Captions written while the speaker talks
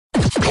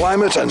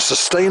Climate and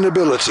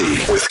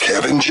Sustainability with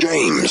Kevin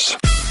James.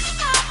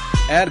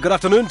 And good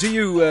afternoon to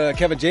you,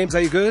 Kevin James.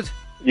 Are you good?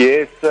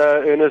 Yes,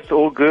 Ernest,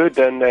 all good,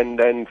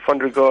 and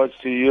fond regards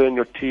to you and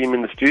your team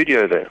in the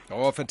studio there.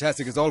 Oh,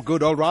 fantastic. It's all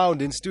good all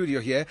round in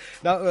studio here.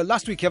 Now,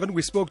 last week, Kevin,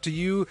 we spoke to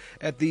you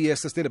at the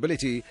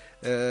Sustainability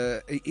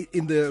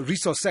in the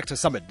Resource Sector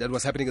Summit that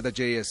was happening at the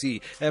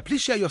JSE.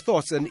 Please share your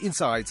thoughts and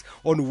insights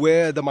on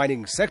where the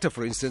mining sector,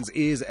 for instance,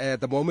 is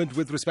at the moment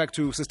with respect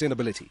to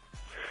sustainability.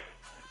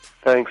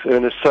 Thanks,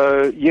 Ernest.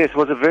 So, yes, it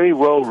was a very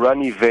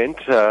well-run event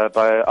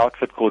by an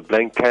outfit called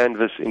Blank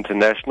Canvas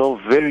International.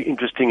 Very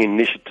interesting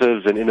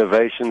initiatives and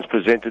innovations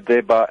presented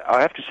there by,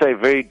 I have to say,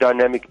 very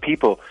dynamic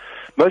people.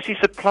 Mostly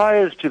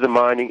suppliers to the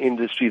mining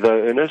industry,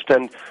 though, Ernest,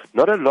 and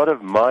not a lot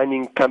of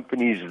mining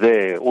companies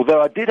there.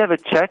 Although I did have a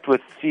chat with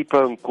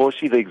Sipho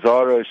Nkosi, the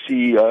Exxaro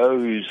CEO,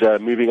 who's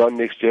moving on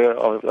next year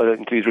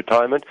into his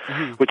retirement,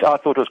 which I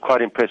thought was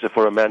quite impressive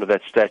for a man of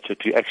that stature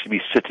to actually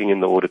be sitting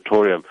in the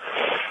auditorium.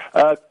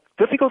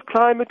 Difficult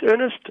climate,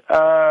 Ernest.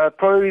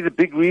 Probably the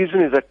big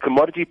reason is that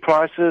commodity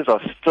prices are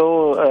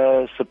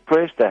still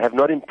suppressed. They have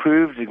not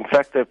improved. In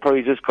fact, they've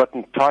probably just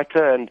gotten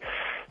tighter, and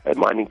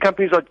mining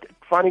companies are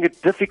finding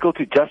it difficult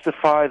to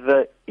justify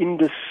the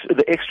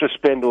extra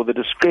spend, or the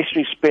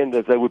discretionary spend,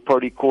 as they would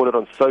probably call it,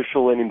 on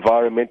social and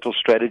environmental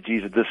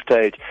strategies at this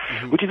stage,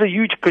 which is a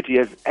huge pity,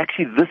 as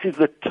actually this is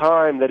the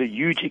time that a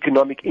huge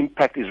economic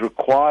impact is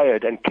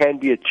required and can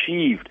be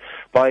achieved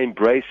by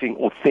embracing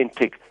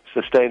authentic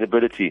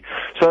sustainability.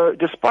 So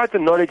despite the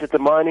knowledge that the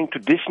mining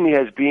traditionally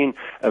has been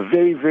a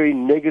very, very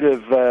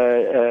negative,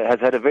 has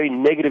had a very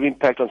negative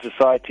impact on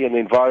society and the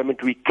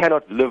environment, we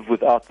cannot live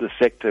without the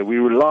sector. We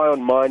rely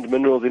on mined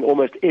minerals in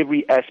almost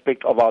every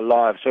aspect of our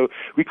lives. So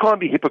we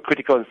can't be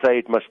hypocritical and say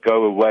it must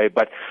go away.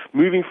 But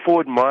moving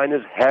forward,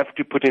 miners have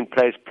to put in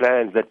place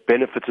plans that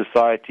benefit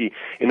society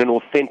in an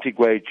authentic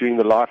way during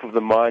the life of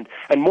the mine,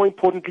 and more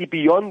importantly,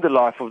 beyond the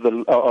life of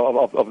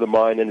the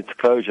mine and its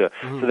closure,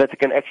 so that they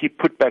can actually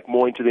put back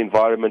more into the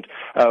environment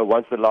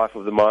once the life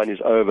of the mine is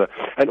over.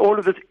 And all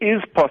of this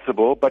is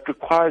possible, but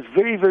requires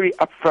very, very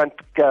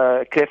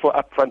careful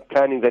upfront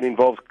planning that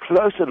involves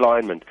close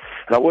alignment.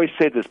 And I always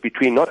said this,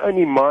 between not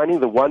only mining,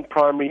 the one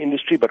primary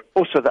industry, but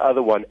also the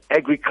other one,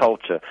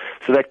 agriculture,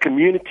 so that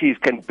communities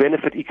can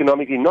benefit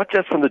economically, not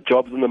just from the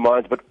jobs in the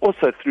mines, but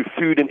also through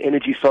food and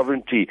energy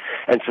sovereignty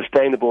and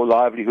sustainable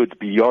livelihoods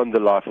beyond the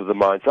life of the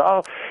mine.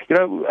 So,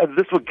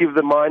 this will give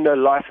the miner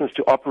license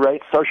to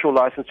operate, social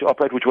license to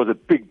operate, which was a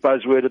big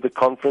buzzword at the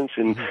conference,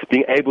 in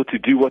being able to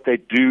do what they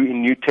do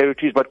in new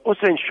territories, but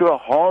also ensure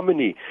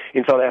harmony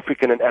in South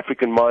African and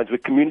African mines, where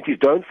communities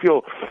don't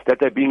feel that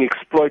they're being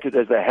exploited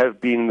as they have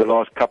been in the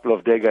last couple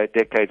of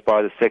decades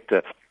by the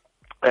sector,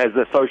 as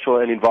the social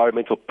and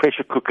environmental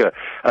pressure cooker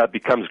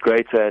becomes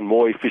greater and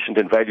more efficient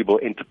and valuable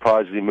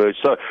enterprises emerge.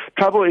 So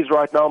trouble is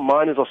right now,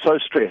 miners are so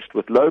stressed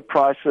with low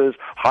prices,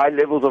 high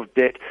levels of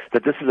debt,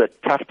 that this is a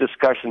tough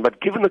discussion.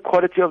 But given the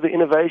quality of the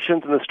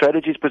innovations and the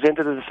strategies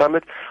presented at the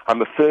summit,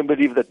 I'm a firm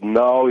believer that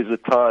now is the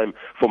time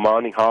for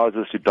mining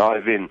houses to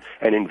dive in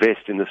and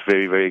invest in this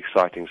very, very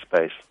exciting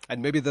space.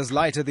 And maybe there's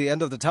light at the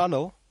end of the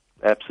tunnel.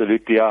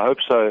 Absolutely. I hope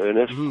so,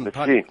 Ernest. Let's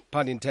see.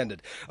 Pun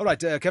intended. All right,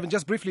 Kevin,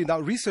 just briefly now,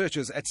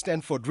 researchers at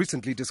Stanford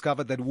recently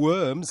discovered that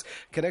worms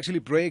can actually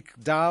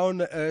break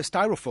down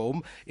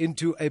styrofoam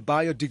into a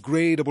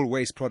biodegradable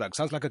waste product.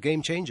 Sounds like a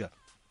game changer.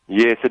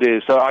 Yes, it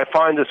is. So I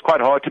find this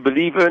quite hard to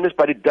believe, Ernest,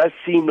 but it does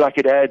seem like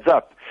it adds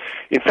up.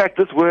 In fact,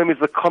 this worm is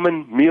the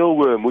common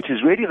mealworm, which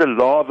is really the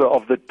larva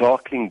of the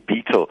darkling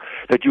beetle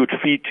that you would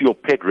feed to your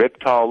pet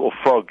reptile or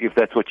frog, if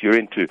that's what you're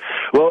into.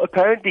 Well,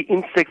 apparently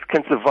insects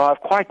can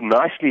survive quite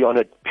nicely on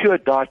a pure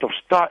diet of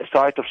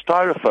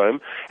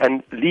styrofoam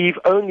and leave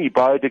only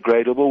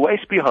biodegradable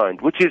waste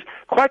behind, which is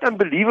quite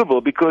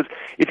unbelievable, because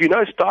if you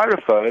know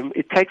styrofoam,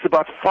 it takes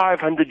about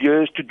 500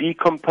 years to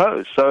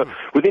decompose. So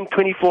within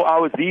 24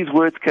 hours, these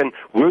worms can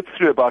work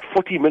through about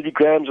 40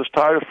 milligrams of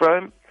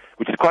styrofoam,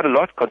 which is quite a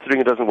lot, considering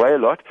it doesn't weigh a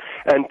lot,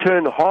 and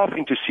turn half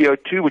into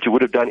CO2, which it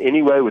would have done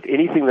anyway with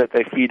anything that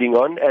they're feeding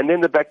on. And then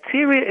the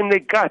bacteria in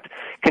their gut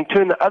can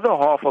turn the other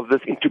half of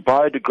this into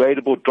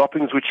biodegradable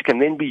droppings, which can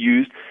then be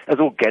used as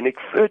organic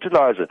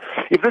fertilizer.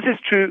 If this is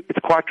true, it's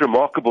quite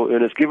remarkable,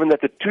 Ernest, given that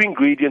the two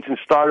ingredients in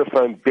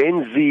styrofoam,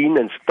 benzene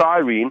and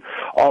styrene,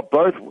 are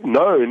both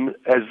known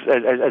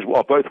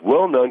are both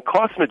well-known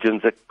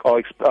carcinogens that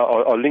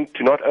are linked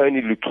to not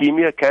only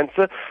leukemia,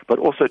 cancer, but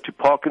also to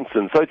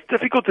Parkinson's. So it's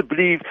difficult to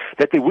believe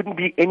that there wouldn't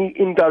be any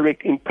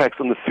indirect impacts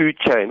on the food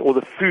chain or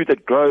the food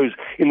that grows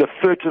in the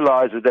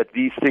fertilizer that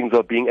these things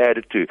are being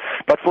added to.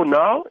 But for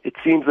now, it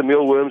seems the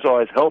mealworms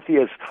are as healthy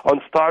as on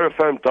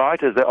styrofoam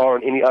diet as they are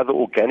on any other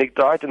organic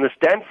diet. And the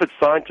Stanford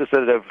scientists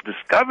that have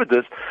discovered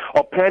this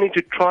are planning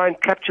to try and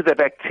capture the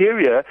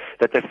bacteria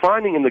that they're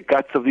finding in the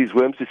guts of these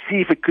worms to see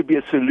if it could be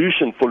a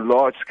solution for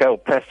large-scale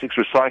plastics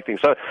recycling.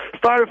 So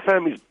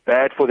styrofoam is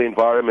bad for the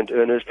environment,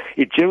 Ernest.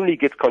 It generally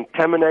gets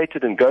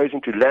contaminated and goes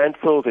into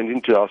landfills and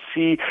into our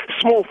sea,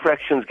 Small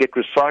fractions get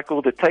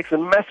recycled. It takes a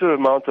massive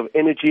amount of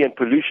energy and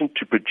pollution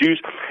to produce,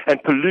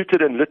 and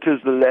polluted and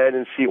litters the land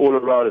and sea all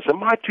around us. And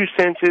my 2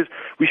 cents is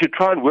we should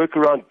try and work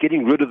around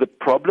getting rid of the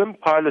problem.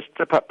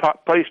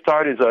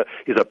 Polystyrene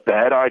is a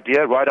bad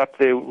idea, right up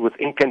there with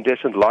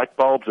incandescent light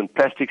bulbs and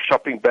plastic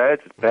shopping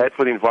bags. It's bad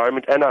for the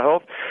environment and our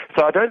health.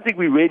 So I don't think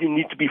we really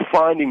need to be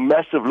finding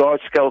massive,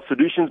 large-scale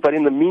solutions, but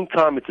in the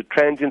meantime, it's a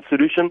transient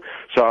solution.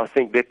 So I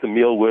think let the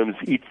mealworms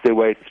eat their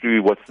way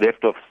through what's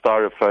left of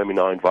styrofoam in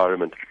our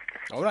environment.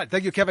 All right.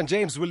 Thank you, Kevin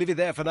James. We'll leave it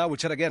there for now. We'll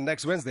chat again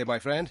next Wednesday, my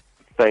friend.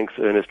 Thanks,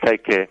 Ernest.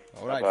 Take care.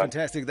 All right, Bye-bye.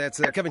 fantastic.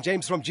 That's Kevin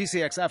James from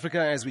GCX Africa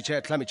as we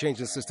chat climate change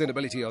and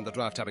sustainability on the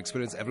Drive Time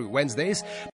Experience every Wednesdays.